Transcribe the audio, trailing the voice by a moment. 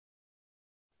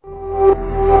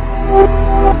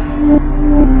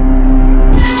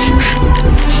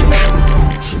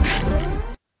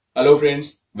Hello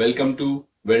friends, welcome to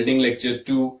Welding Lecture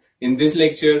 2. In this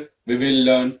lecture, we will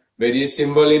learn various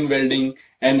symbols in welding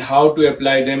and how to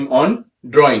apply them on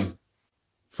drawing.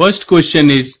 First question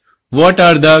is, what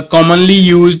are the commonly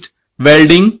used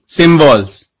welding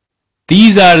symbols?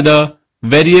 These are the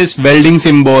various welding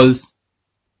symbols.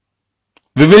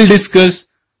 We will discuss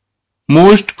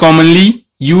most commonly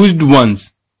used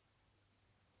ones.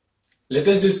 Let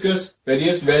us discuss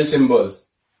various weld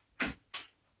symbols.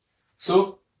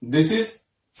 So, this is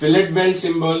fillet weld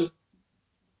symbol.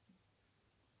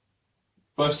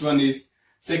 First one is.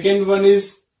 Second one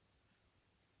is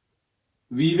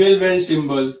weevil weld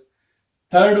symbol.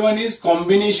 Third one is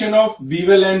combination of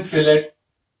weevil and fillet.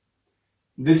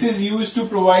 This is used to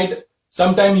provide,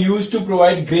 sometimes used to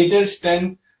provide greater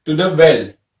strength to the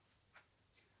weld.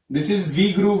 This is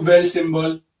V-groove weld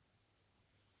symbol.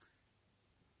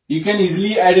 You can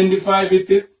easily identify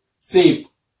with its shape.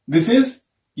 This is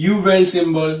U-weld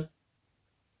symbol.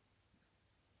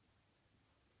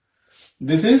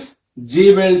 This is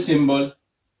J-weld symbol.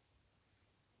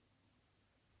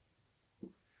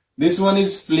 This one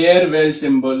is flare weld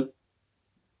symbol.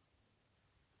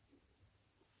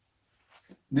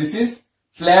 This is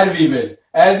flare V-weld.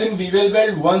 As in weevil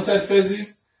weld, one surface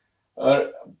is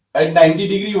at 90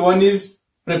 degree, one is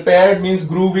prepared, means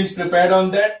groove is prepared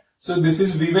on that. So this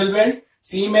is weevil weld.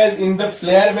 Same as in the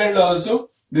flare weld also.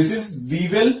 This is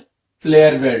weevil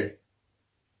flare weld.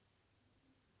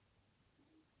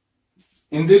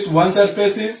 In this, one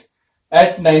surface is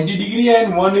at 90 degree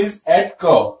and one is at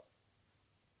curve.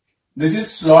 This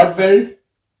is slot weld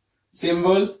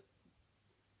symbol.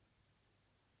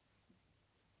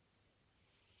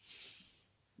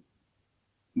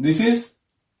 This is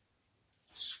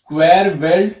square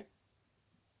weld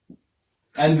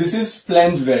and this is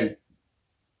flange weld.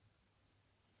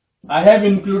 I have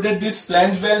included this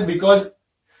flange weld because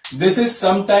this is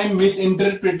sometimes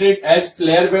misinterpreted as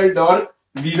flare weld or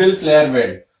weevil flare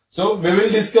weld. So we will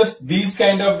discuss these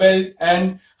kind of weld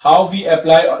and how we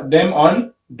apply them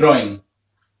on drawing.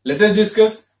 Let us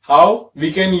discuss how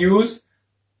we can use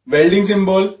welding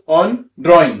symbol on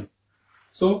drawing.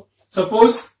 So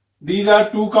suppose these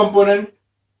are two components,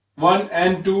 1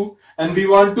 and 2, and we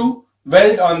want to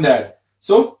weld on that.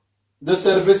 So the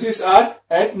surfaces are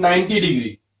at 90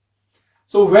 degree.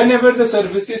 So whenever the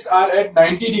surfaces are at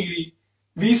 90 degree,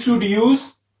 we should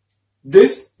use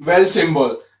this weld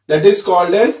symbol that is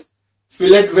called as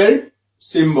fillet weld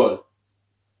symbol.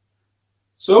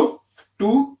 So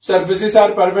two surfaces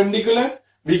are perpendicular,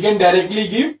 we can directly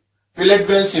give fillet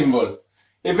weld symbol.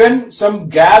 Even some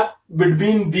gap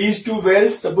between these two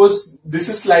welds, suppose this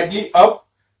is slightly up,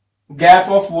 gap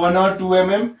of 1 or 2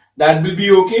 mm, that will be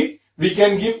okay. We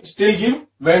can still give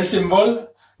weld symbol,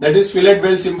 that is fillet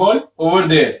weld symbol over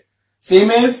there.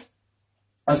 Same as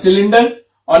a cylinder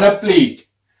on a plate.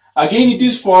 Again it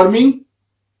is forming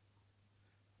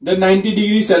the 90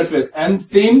 degree surface, and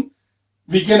same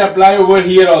we can apply over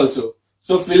here also.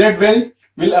 So fillet weld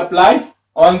will apply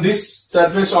on this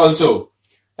surface also,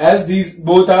 as these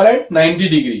both are at 90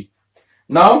 degree.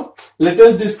 Now let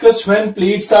us discuss when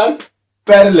plates are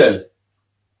parallel.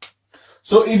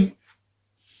 So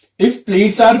if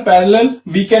plates are parallel,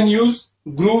 we can use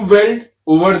groove weld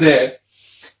over there.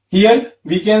 Here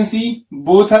we can see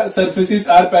both surfaces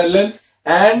are parallel,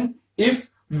 and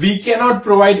if we cannot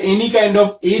provide any kind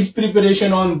of edge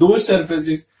preparation on those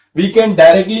surfaces, we can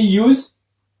directly use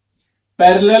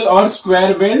parallel or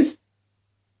square weld.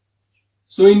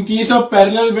 So in case of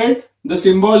parallel weld, the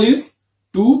symbol is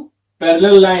two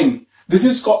parallel line. This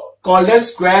is called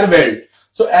as square weld.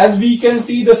 So as we can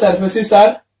see, the surfaces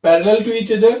are parallel to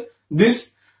each other.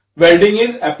 This welding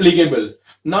is applicable.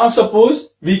 Now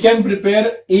suppose we can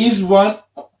prepare edge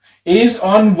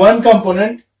on one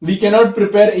component, we cannot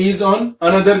prepare edge on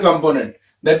another component.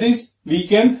 That is, we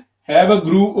can have a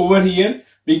groove over here,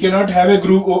 we cannot have a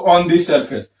groove on this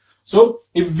surface. So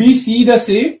if we see the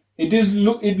shape,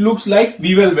 it looks like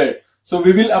weevil weld. So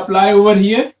we will apply over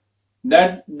here,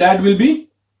 that will be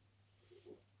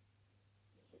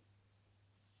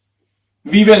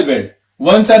weevil weld.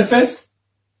 One surface,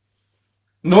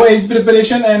 no edge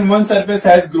preparation, and one surface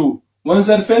has groove. One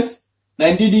surface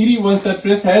 90 degree, one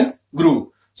surface has groove.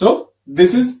 So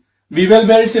this is weevil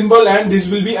weld symbol, and this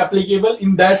will be applicable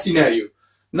in that scenario.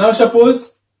 Now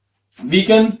suppose we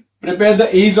can prepare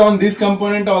the edge on this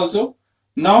component also.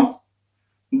 Now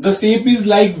the shape is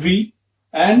like V,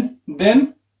 and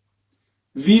then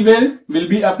V weld will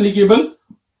be applicable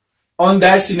on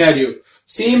that scenario.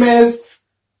 Same as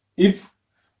if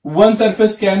one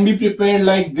surface can be prepared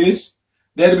like this,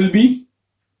 there will be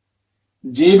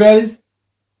J weld,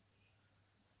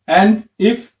 and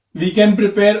if we can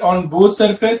prepare on both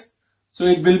surface. So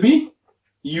it will be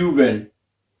U weld.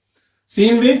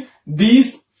 Same way,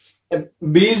 these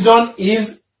based on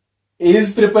is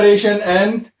preparation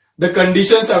and the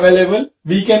conditions available,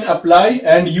 we can apply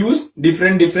and use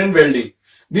different welding.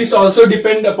 This also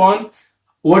depend upon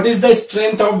what is the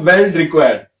strength of weld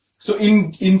required. So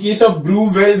in case of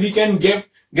groove weld, we can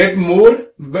get more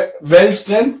weld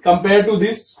strength compared to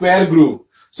this square groove.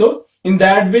 So in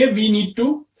that way, we need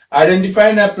to identify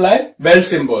and apply weld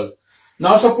symbol.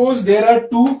 Now suppose there are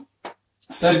two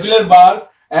circular bar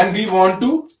and we want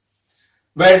to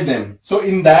weld them. So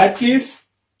in that case,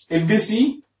 if we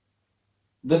see,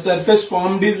 the surface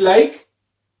formed is like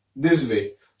this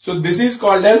way. So this is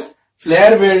called as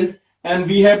flare weld, and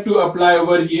we have to apply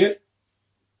over here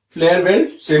flare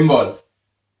weld symbol.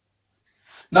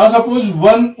 Now suppose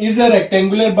one is a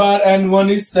rectangular bar and one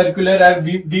is circular, and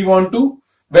we want to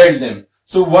weld them.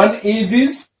 So one edge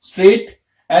is straight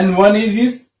and one edge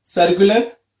is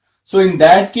circular. So in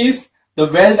that case, the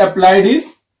weld applied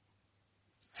is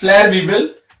flare we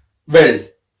will weld.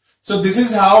 So this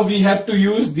is how we have to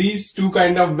use these two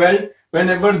kind of weld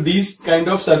whenever these kind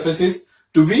of surfaces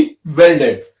to be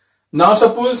welded. Now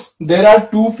suppose there are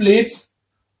two plates,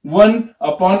 one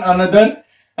upon another,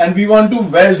 and we want to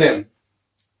weld them,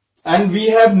 and we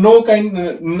have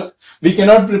we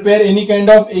cannot prepare any kind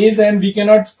of edge and we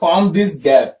cannot form this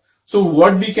gap. So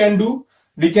what we can do,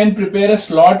 we can prepare a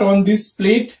slot on this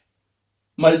plate,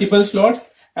 multiple slots,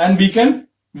 and we can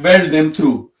weld them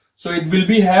through. So it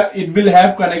will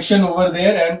have connection over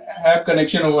there and have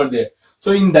connection over there.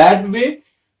 So in that way,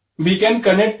 we can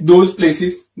connect those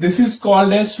places. This is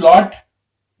called as slot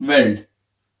weld.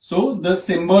 So the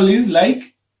symbol is like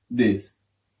this.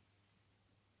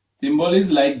 Symbol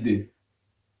is like this.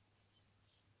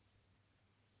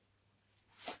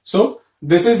 So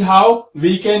this is how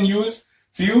we can use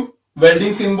few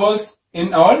welding symbols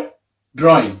in our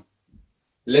drawing.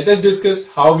 Let us discuss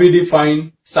how we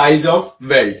define size of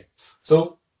weld.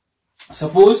 So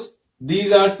suppose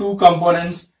these are two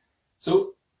components.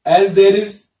 So as there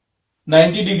is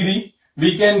 90 degree,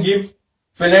 we can give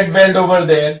fillet weld over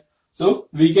there. So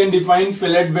we can define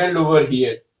fillet weld over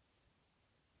here.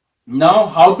 Now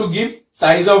how to give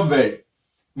size of weld?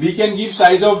 We can give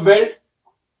size of weld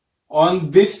on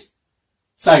this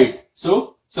side.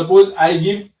 So suppose I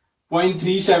give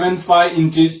 0.375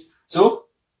 inches. So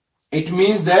it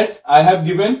means that I have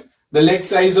given the leg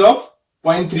size of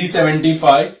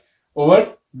 0.375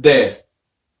 over there.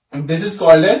 And this is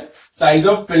called as size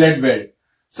of fillet weld.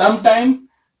 Sometime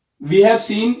we have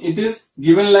seen it is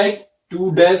given like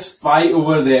 2-5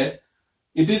 over there.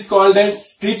 It is called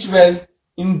as stitch weld.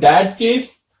 In that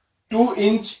case, 2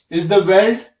 inch is the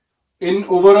weld in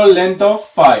overall length of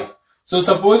 5. So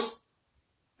suppose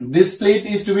this plate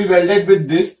is to be welded with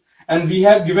this, and we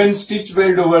have given stitch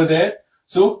weld over there.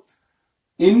 So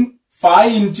in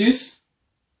 5 inches,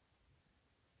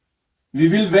 we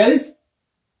will weld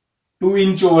 2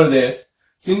 inch over there.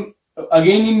 So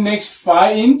again in next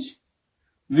 5 inch,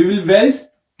 we will weld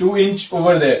 2 inch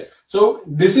over there. So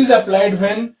this is applied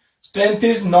when strength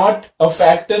is not a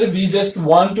factor. We just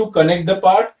want to connect the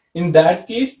part. In that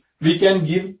case, we can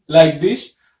give like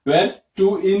this, where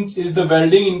 2 inch is the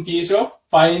welding in case of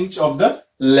 5 inch of the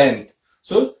length.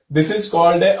 So this is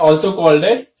also called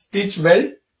as stitch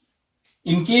weld.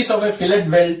 In case of a fillet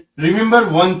weld, remember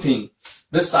one thing.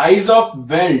 The size of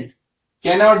weld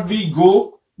cannot be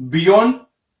go beyond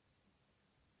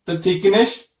the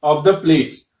thickness of the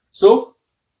plates. So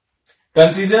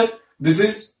consider this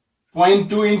is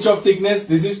 0.2 inch of thickness,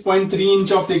 this is 0.3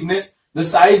 inch of thickness. The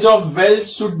size of weld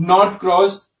should not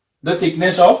cross the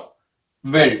thickness of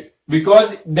weld,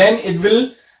 because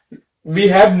then we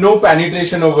have no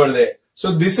penetration over there.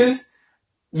 So this is,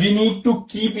 we need to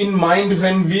keep in mind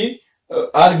when we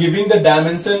are giving the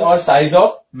dimension or size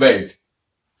of weld.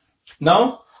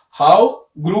 Now, how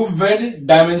groove weld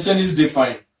dimension is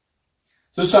defined?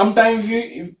 So sometimes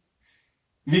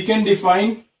we can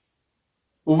define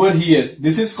over here.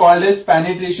 This is called as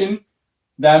penetration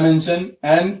dimension,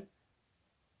 and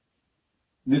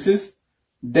this is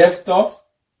depth of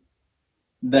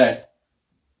that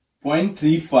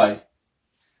 0.35.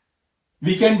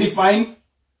 We can define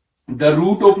the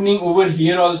root opening over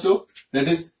here also, that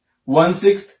is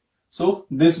 1/6. So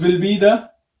this will be the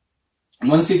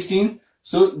 1/16.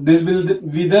 So this will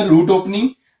be the root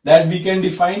opening that we can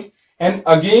define. And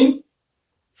again,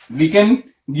 we can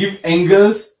give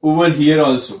angles over here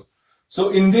also. So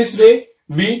in this way,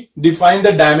 we define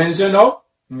the dimension of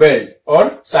weld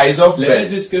or size of weld. Let us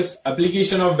discuss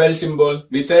application of weld symbol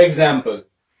with an example.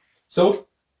 So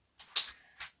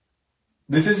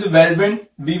this is weldment.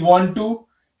 We want to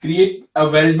create a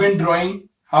weldment drawing,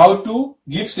 how to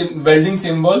give welding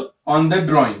symbol on the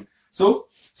drawing. So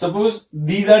suppose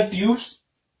these are tubes,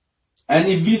 and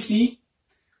if we see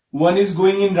one is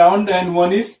going in round and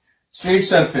one is straight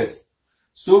surface.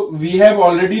 So we have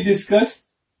already discussed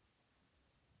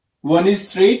one is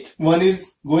straight, one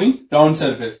is going round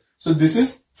surface. So this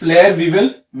is flare we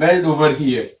will weld over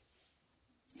here.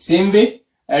 Same way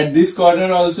at this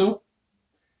corner also.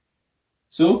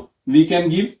 So we can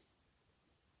give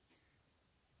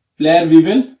flare we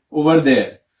will over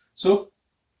there. So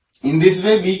in this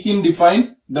way we can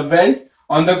define the weld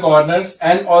on the corners,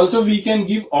 and also we can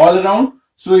give all around.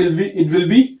 So it will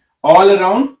be all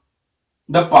around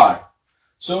the part.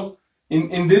 So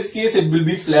in this case it will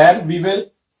be flare. We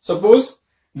will suppose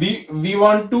we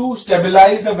want to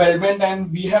stabilize the weldment,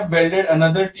 and we have welded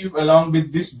another tube along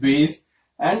with this base,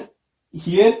 and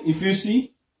here if you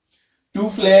see two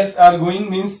flares are going,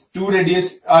 means two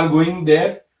radius are going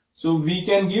there. So we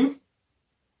can give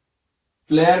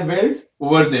flare weld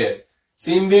over there.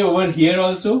 Same way over here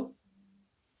also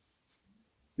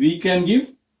we can give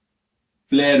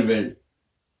flare weld,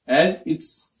 as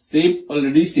its shape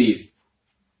already says.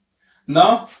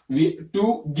 Now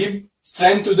to give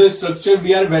strength to the structure,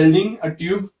 we are welding a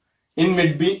tube in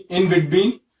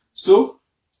mid-beam. So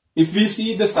if we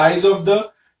see the size of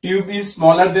the tube is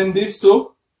smaller than this,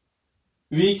 so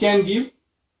we can give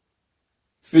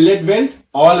fillet weld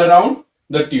all around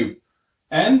the tube,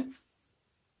 and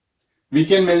we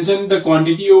can mention the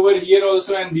quantity over here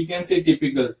also, and we can say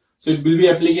typical. So it will be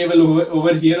applicable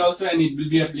over here also, and it will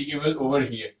be applicable over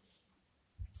here.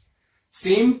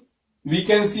 Same, we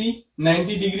can see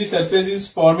 90-degree surface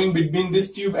is forming between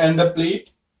this tube and the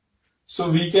plate.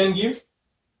 So we can give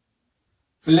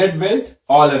fillet weld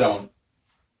all around.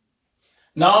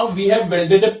 Now we have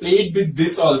welded a plate with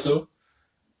this also.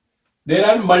 There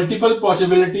are multiple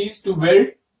possibilities to weld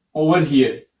over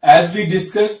here. As we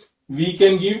discussed, we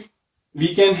can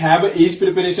have an edge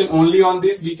preparation only on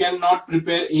this. We cannot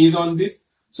prepare edge on this.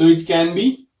 So it can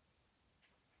be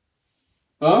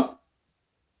a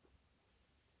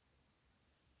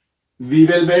we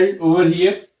will weld over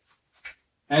here,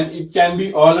 and it can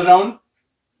be all around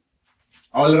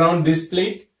this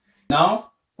plate.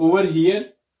 Now over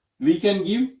here we can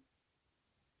give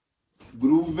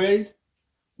groove weld,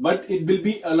 but it will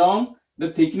be along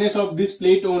the thickness of this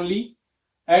plate only.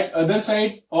 At other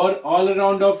side or all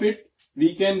around of it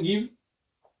we can give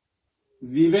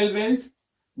weevil weld,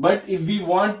 but if we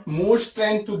want more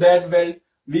strength to that weld,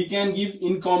 we can give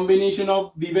in combination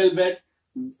of weevil weld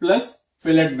plus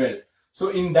fillet weld. So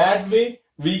in that way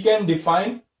we can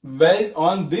define weld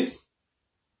on this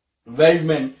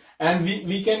weldment, and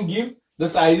we can give the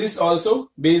sizes also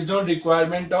based on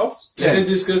requirement of strength. Let us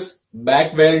discuss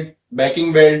back weld,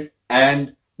 backing weld,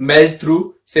 and melt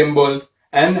through symbols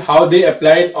and how they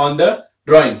applied on the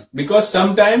drawing, because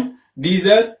sometimes these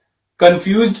are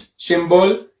confused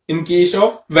symbol in case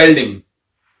of welding.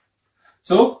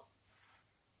 So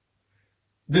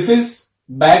this is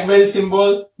back weld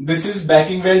symbol, this is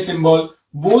backing weld symbol.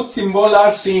 Both symbol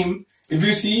are same. If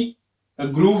you see a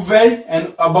groove weld,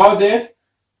 and above there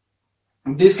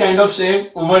this kind of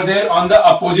shape over there on the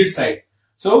opposite side.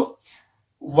 So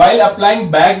while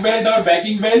applying back weld or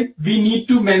backing weld, we need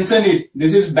to mention it.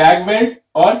 This is back weld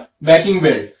or backing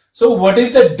weld. So what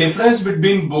is the difference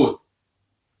between both?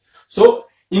 So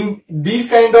in these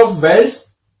kind of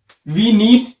welds, we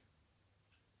need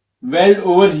weld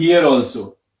over here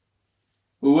also.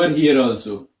 Over here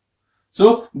also.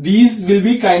 So these will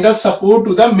be kind of support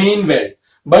to the main weld.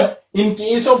 But in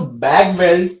case of back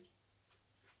weld,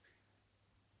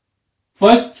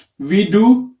 first we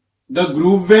do the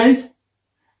groove weld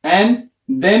and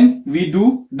then we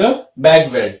do the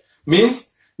back weld.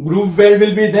 Means groove weld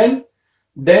will be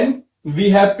then we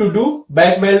have to do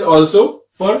back weld also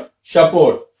for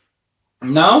support.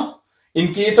 Now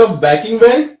in case of backing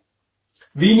weld,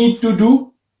 we need to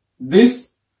do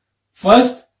this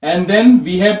first and then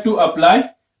we have to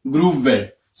apply groove weld.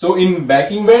 So in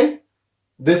backing weld,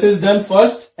 this is done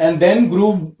first and then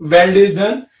groove weld is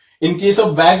done. In case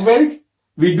of back weld,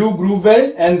 we do groove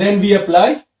weld and then we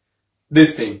apply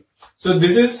this thing. So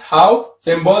this is how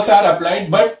symbols are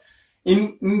applied, but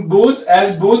in both,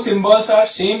 as both symbols are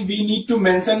same, we need to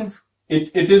mention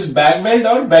it is back weld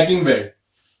or backing weld.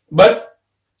 But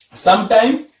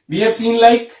sometime we have seen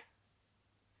like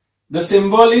the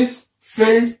symbol is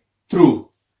filled through.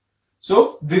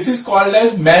 So this is called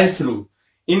as melt through.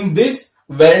 In this,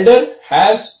 welder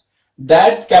has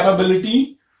that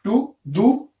capability to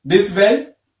do this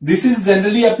weld. This is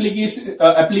generally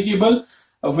applicable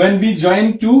when we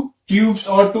join two tubes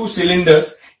or two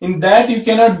cylinders. in that you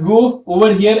cannot go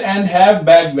over here and have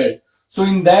back weld. So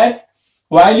in that,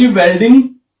 while you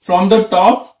welding from the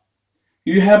top,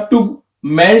 you have to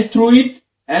melt through it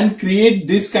and create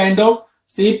this kind of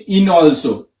shape in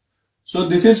also. So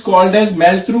this is called as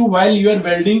melt through. While you are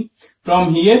welding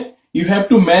from here, you have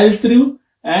to melt through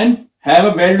and have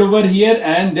a weld over here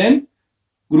and then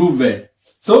groove weld.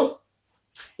 So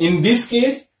in this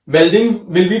case, welding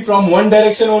will be from one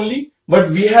direction only, but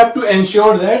we have to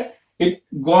ensure that it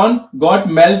got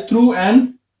melt through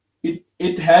and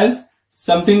it has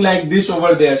something like this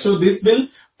over there. So this will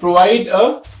provide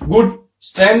a good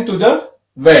strength to the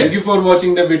weld. Thank you for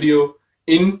watching the video.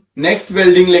 In next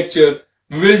welding lecture,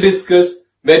 we will discuss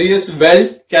various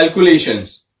weld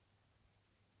calculations.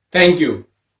 Thank you.